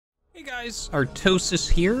Hey guys, Artosis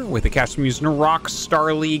here with the CasterMuse Narak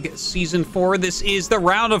Star League Season 4. This is the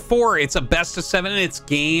round of 4. It's a best of 7 and it's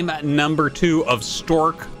game number 2 of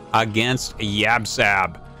Stork against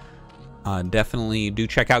Yabsab. Definitely do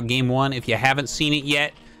check out game 1 if you haven't seen it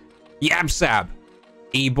yet. Yabsab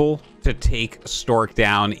able to take Stork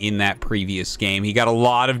down in that previous game. He got a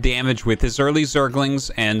lot of damage with his early Zerglings,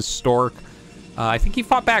 and Stork I think he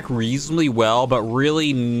fought back reasonably well, but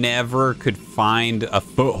really never could find a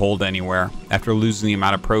foothold anywhere. After losing the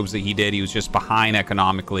amount of probes that he did, he was just behind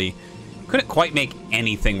economically. Couldn't quite make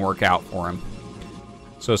anything work out for him.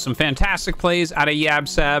 So some fantastic plays out of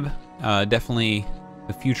Yabsab. Definitely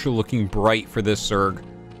the future looking bright for this Zerg.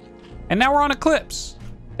 And now we're on Eclipse.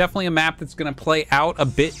 Definitely a map that's going to play out a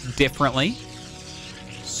bit differently.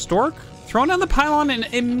 Stork throwing down the pylon and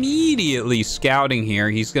immediately scouting here.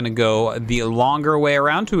 He's going to go the longer way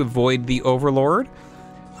around to avoid the Overlord.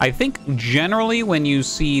 I think generally when you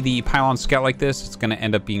see the pylon scout like this, it's going to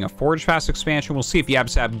end up being a Forge Fast expansion. We'll see if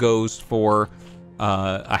Yabsab goes for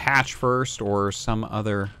a hatch first or some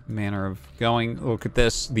other manner of going. Look at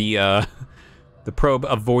this, the probe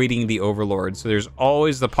avoiding the Overlord. So there's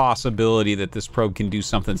always the possibility that this probe can do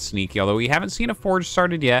something sneaky, although we haven't seen a Forge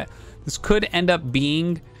started yet. This could end up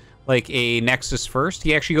being like a Nexus first.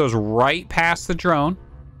 He actually goes right past the drone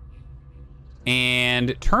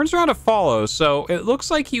and turns around to follow. So it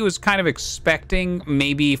looks like he was kind of expecting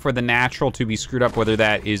maybe for the natural to be screwed up, whether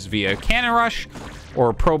that is via cannon rush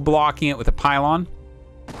or probe blocking it with a pylon.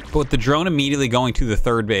 But with the drone immediately going to the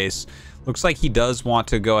third base, looks like he does want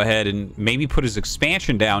to go ahead and maybe put his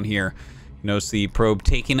expansion down here. You notice the probe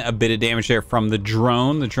taking a bit of damage there from the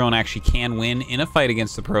drone. The drone actually can win in a fight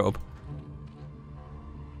against the probe.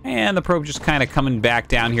 And the probe just kind of coming back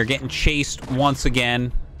down here, getting chased once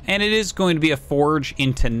again. And it is going to be a Forge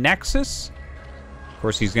into Nexus. Of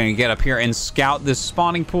course, he's going to get up here and scout this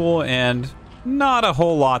spawning pool, and not a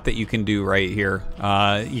whole lot that you can do right here.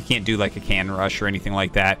 You can't do like a cannon rush or anything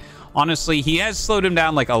like that. Honestly, he has slowed him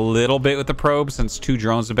down like a little bit with the probe since 2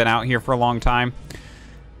 drones have been out here for a long time.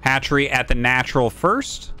 Hatchery at the natural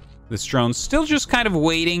first. This drone's still just kind of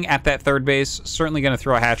waiting at that third base. Certainly going to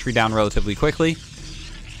throw a hatchery down relatively quickly.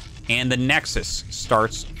 And the Nexus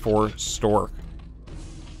starts for Stork.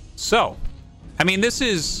 So, I mean, this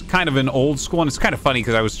is kind of an old school, and it's kind of funny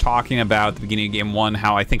because I was talking about at the beginning of Game 1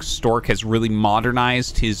 how I think Stork has really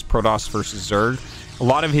modernized his Protoss versus Zerg. A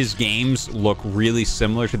lot of his games look really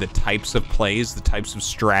similar to the types of plays, the types of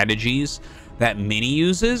strategies that Mini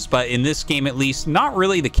uses, but in this game at least, not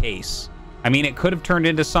really the case. I mean, it could have turned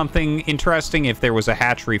into something interesting if there was a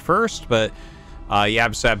hatchery first, but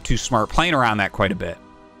Yabsab too smart playing around that quite a bit.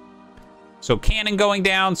 So cannon going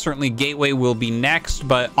down, certainly gateway will be next,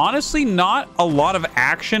 but honestly not a lot of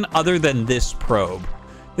action other than this probe.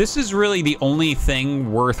 This is really the only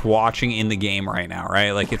thing worth watching in the game right now, right?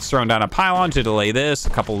 Like, it's thrown down a pylon to delay this, a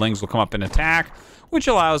couple lings will come up and attack, which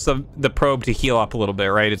allows the probe to heal up a little bit,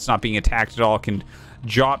 right? It's not being attacked at all, can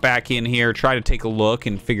jot back in here, try to take a look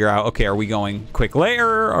and figure out, okay, are we going quick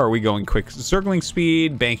layer? Are we going quick circling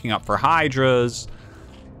speed, banking up for hydras?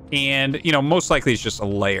 And, you know, most likely it's just a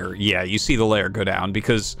layer. Yeah, you see the layer go down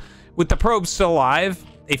because with the probe still alive,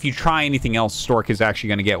 if you try anything else, Stork is actually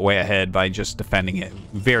going to get way ahead by just defending it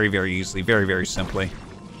very, very easily, very, very simply.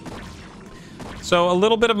 So a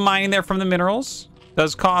little bit of mining there from the minerals.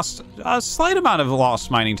 Does cost a slight amount of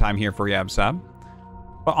lost mining time here for Yabsab.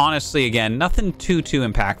 But honestly, again, nothing too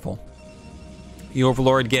impactful. The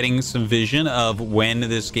Overlord getting some vision of when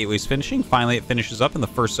this gateway's finishing. Finally, it finishes up and the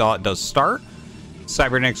first zealot does start.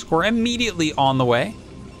 Cybernetics Core immediately on the way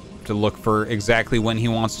to look for exactly when he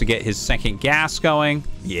wants to get his second gas going.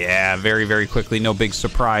 Yeah, very, very quickly. No big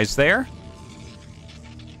surprise there.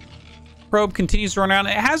 Probe continues to run around.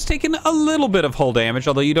 It has taken a little bit of hull damage,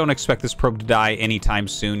 although you don't expect this probe to die anytime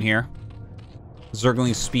soon here.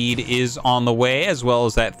 Zergling speed is on the way, as well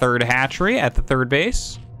as that third hatchery at the third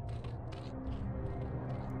base.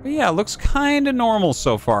 But yeah, looks kind of normal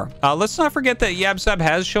so far. Let's not forget that Yabsab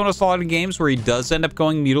has shown us a lot of games where he does end up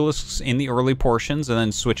going Mutalisks in the early portions and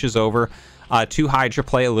then switches over to Hydra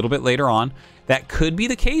play a little bit later on. That could be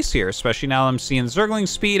the case here, especially now I'm seeing Zergling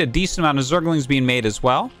speed, a decent amount of Zerglings being made as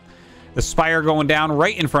well. The Spire going down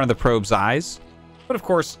right in front of the probe's eyes. But of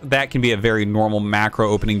course, that can be a very normal macro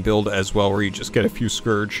opening build as well, where you just get a few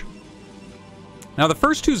Scourge. Now, the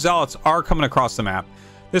first 2 Zealots are coming across the map.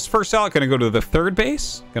 This first zealot going to go to the third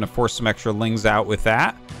base. Going to force some extra lings out with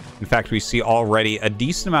that. In fact, we see already a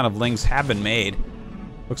decent amount of lings have been made.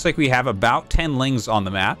 Looks like we have about 10 lings on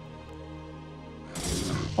the map.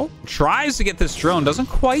 Oh, tries to get this drone. Doesn't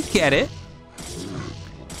quite get it.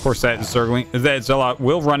 Of course, that Zealot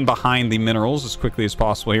will run behind the minerals as quickly as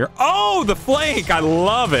possible here. Oh, the flank! I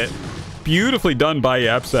love it. Beautifully done by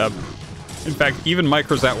yabsab. In fact, even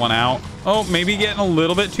micros that one out. Oh, maybe getting a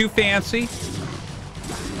little bit too fancy.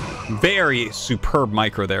 Very superb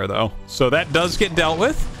micro there, though. So that does get dealt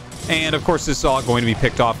with. And, of course, this is all going to be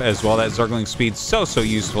picked off as well. That Zergling speed so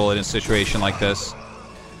useful in a situation like this.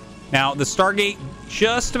 Now, the Stargate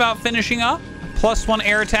just about finishing up. +1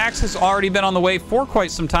 air attacks has already been on the way for quite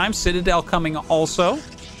some time. Citadel coming also.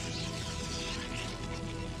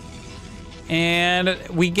 And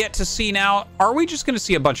we get to see now, are we just going to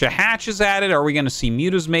see a bunch of hatches added? Are we going to see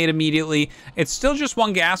mutas made immediately? It's still just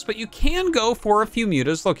 1 gas, but you can go for a few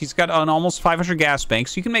mutas. Look, he's got an almost 500 gas bank,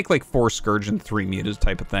 so you can make like 4 Scourge and 3 mutas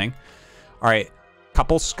type of thing. All right,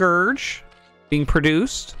 couple Scourge being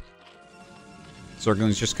produced.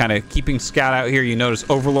 Zergling's just kind of keeping scout out here. You notice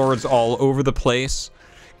Overlords all over the place.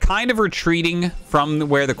 Kind of retreating from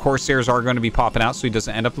where the Corsairs are going to be popping out so he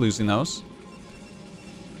doesn't end up losing those.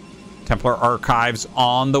 Templar Archives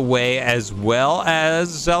on the way as well as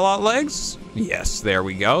Zealot Legs. Yes, there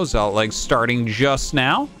we go. Zealot Legs starting just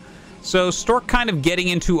now. So Stork kind of getting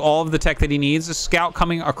into all of the tech that he needs. A scout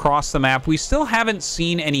coming across the map. We still haven't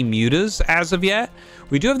seen any mutas as of yet.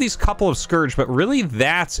 We do have these couple of Scourge, but really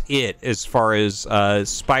that's it as far as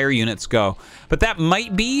Spire units go. But that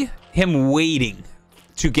might be him waiting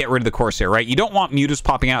to get rid of the Corsair, right? You don't want mutas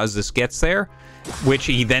popping out as this gets there, which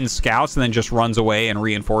he then scouts and then just runs away and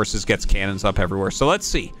reinforces, gets cannons up everywhere. So let's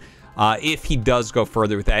see if he does go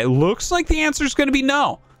further with that. It looks like the answer is going to be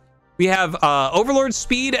no. We have Overlord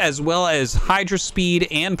speed as well as Hydra speed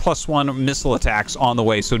and +1 missile attacks on the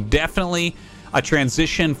way. So definitely a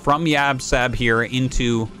transition from yabsab here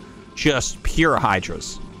into just pure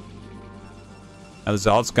Hydras. Now the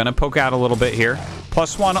Zealot's going to poke out a little bit here.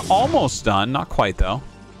 +1 almost done. Not quite, though.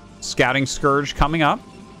 Scouting Scourge coming up.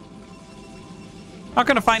 Not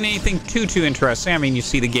going to find anything too interesting. I mean, you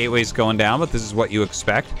see the gateways going down, but this is what you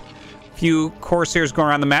expect. A few Corsairs going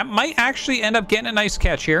around the map. Might actually end up getting a nice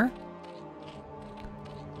catch here.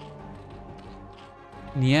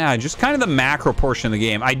 Yeah, just kind of the macro portion of the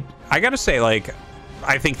game. I gotta say, like,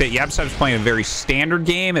 I think that yabsab's playing a very standard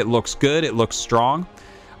game. It looks good. It looks strong.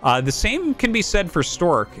 The same can be said for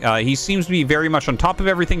Stork. He seems to be very much on top of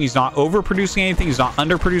everything. He's not overproducing anything. He's not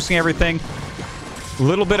underproducing everything. A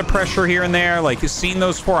little bit of pressure here and there. Like, seeing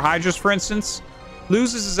those 4 Hydras, for instance.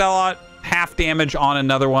 Loses a Zealot. Half damage on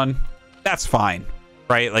another one. That's fine,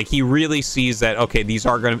 right? Like, he really sees that, okay,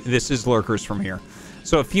 this is lurkers from here.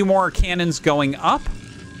 So a few more cannons going up.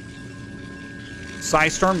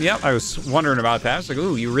 Psystorm, yep, I was wondering about that. I was like,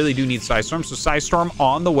 ooh, you really do need Psystorm. So Psystorm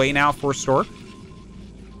on the way now for Stork.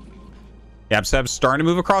 yabsab's starting to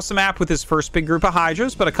move across the map with his first big group of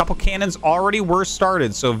Hydras, but a couple cannons already were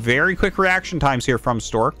started. So very quick reaction times here from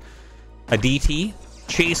Stork. A DT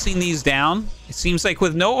chasing these down. It seems like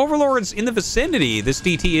with no Overlords in the vicinity, this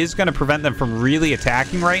DT is going to prevent them from really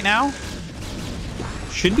attacking right now.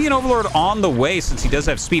 Should be an Overlord on the way since he does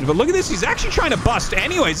have speed. But look at this. He's actually trying to bust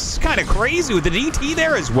anyways. This is kind of crazy with the DT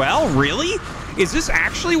there as well. Really? Is this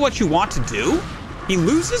actually what you want to do? He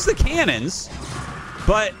loses the cannons,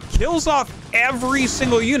 but kills off every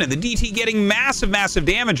single unit. The DT getting massive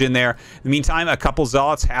damage in there. In the meantime, a couple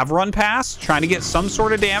Zealots have run past, trying to get some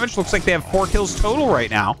sort of damage. Looks like they have 4 kills total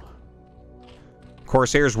right now.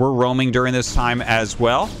 Corsairs were roaming during this time as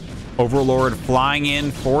well. Overlord flying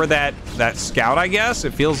in for that scout, I guess.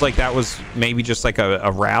 It feels like that was maybe just like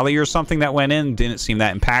a rally or something that went in. Didn't seem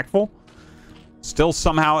that impactful. Still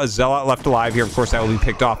somehow a Zealot left alive here. Of course, that will be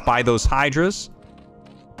picked off by those Hydras.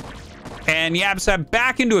 And yabsab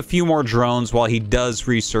back into a few more drones while he does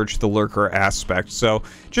research the lurker aspect. So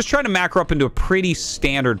just trying to macro up into a pretty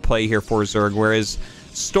standard play here for Zerg. Whereas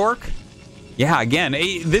Stork, yeah, again,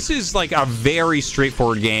 this is like a very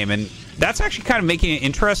straightforward game. And that's actually kind of making it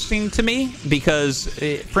interesting to me because,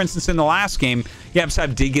 for instance, in the last game,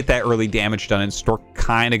 yabsab did get that early damage done, and Stork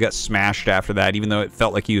kind of got smashed after that, even though it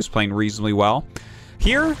felt like he was playing reasonably well.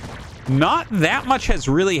 Here, not that much has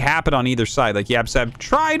really happened on either side. Like, yabsab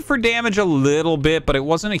tried for damage a little bit, but it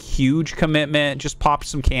wasn't a huge commitment. Just popped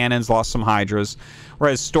some cannons, lost some Hydras.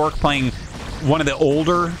 Whereas Stork playing one of the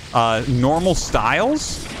older normal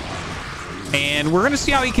styles. And we're going to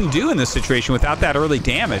see how he can do in this situation without that early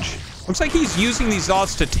damage. Looks like he's using these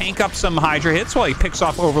Zealots to tank up some Hydra hits while he picks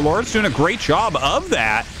off Overlords. Doing a great job of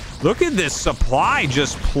that. Look at this supply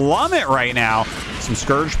just plummet right now. Some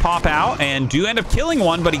Scourge pop out and do end up killing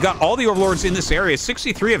one, but he got all the Overlords in this area.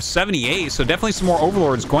 63 of 78, so definitely some more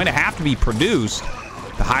Overlords going to have to be produced.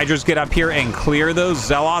 The Hydras get up here and clear those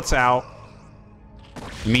Zealots out.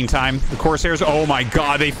 In the meantime, the Corsairs, oh my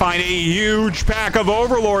god, they find a huge pack of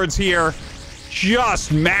Overlords here.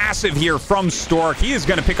 Just massive here from Stork. He is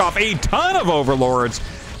going to pick off a ton of Overlords.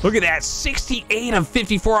 Look at that, 68 of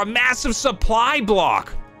 54, a massive supply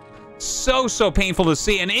block. So painful to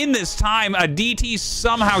see. And in this time, a DT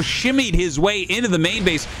somehow shimmied his way into the main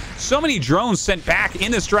base. So many drones sent back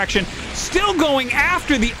in this direction. Still going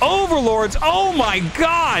after the Overlords. Oh my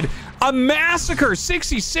god. A massacre.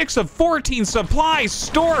 66 of 14 supplies.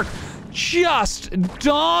 Stork just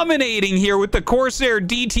dominating here with the Corsair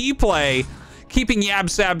DT play. Keeping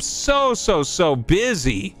yabsab so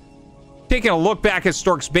busy. Taking a look back at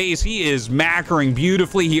Stork's base, he is macroing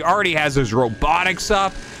beautifully. He already has his robotics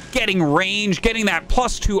up, getting range, getting that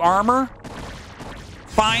 +2 armor.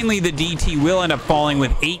 Finally, the DT will end up falling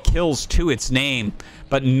with 8 kills to its name,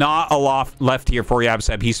 but not a lot left here for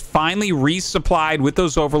yabsab. He's finally resupplied with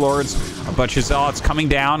those Overlords. A bunch of Zealots coming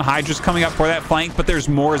down. Hydra's coming up for that flank, but there's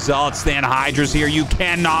more Zealots than Hydras here. You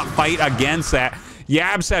cannot fight against that.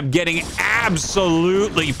 yabsab getting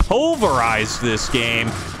absolutely pulverized this game.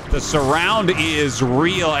 The surround is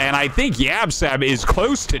real, and I think yabsab is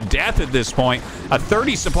close to death at this point. A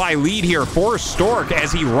 30 supply lead here for Stork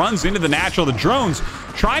as he runs into the natural. The drones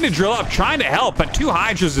trying to drill up, trying to help, but 2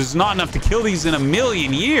 Hydras is not enough to kill these in a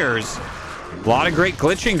million years. A lot of great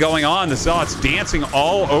glitching going on. The Zealots dancing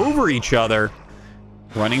all over each other.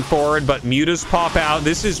 Running forward, but mutas pop out.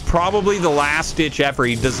 This is probably the last-ditch effort.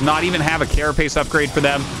 He does not even have a carapace upgrade for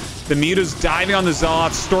them. The mutas diving on the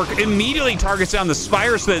Zealots. Stork immediately targets down the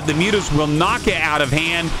Spire so that the mutas will not get out of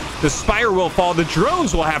hand. The Spire will fall. The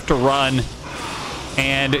drones will have to run.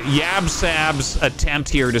 And yabsab's attempt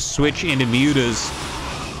here to switch into mutas.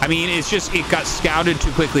 I mean, it's just, it got scouted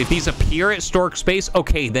too quickly. If these appear at Stork's base,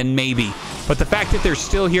 okay, then maybe. But the fact that they're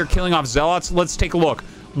still here killing off Zealots, let's take a look.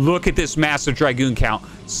 Look at this massive Dragoon count.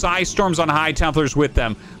 Psy Storms on High Templars with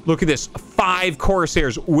them. Look at this. 5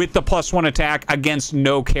 Corsairs with the +1 attack against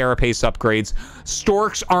no carapace upgrades.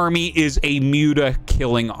 Stork's army is a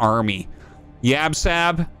muta-killing army.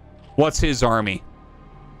 yabsab, what's his army?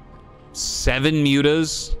 7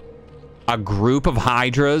 mutas, a group of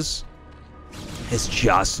Hydras. It's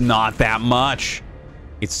just not that much.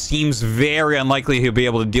 It seems very unlikely he'll be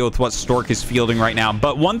able to deal with what Stork is fielding right now.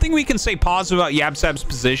 But one thing we can say positive about yabsab's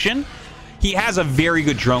position, he has a very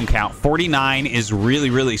good drone count. 49 is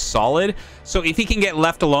really solid. So if he can get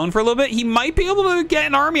left alone for a little bit, he might be able to get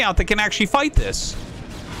an army out that can actually fight this.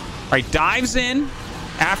 All right, dives in.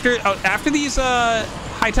 After these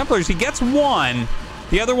High Templars, he gets 1.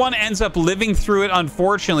 The other one ends up living through it,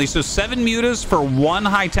 unfortunately. So 7 mutas for 1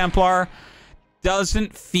 High Templar.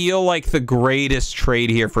 Doesn't feel like the greatest trade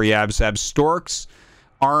here for yabsab. Stork's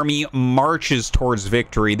army marches towards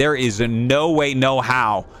victory. There is no way, no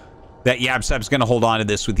how that yabsab's going to hold on to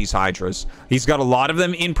this with these Hydras. He's got a lot of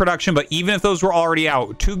them in production, but even if those were already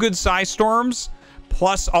out, 2 good Psy Storms,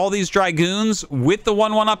 plus all these Dragoons with the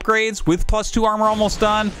 1/1 upgrades, with +2 armor almost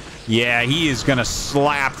done. Yeah, he is going to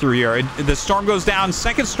slap through here. The Storm goes down.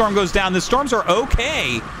 Second Storm goes down. The Storms are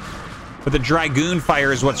okay. But the Dragoon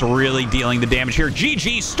fire is what's really dealing the damage here.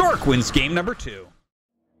 GG, Stork wins game number 2.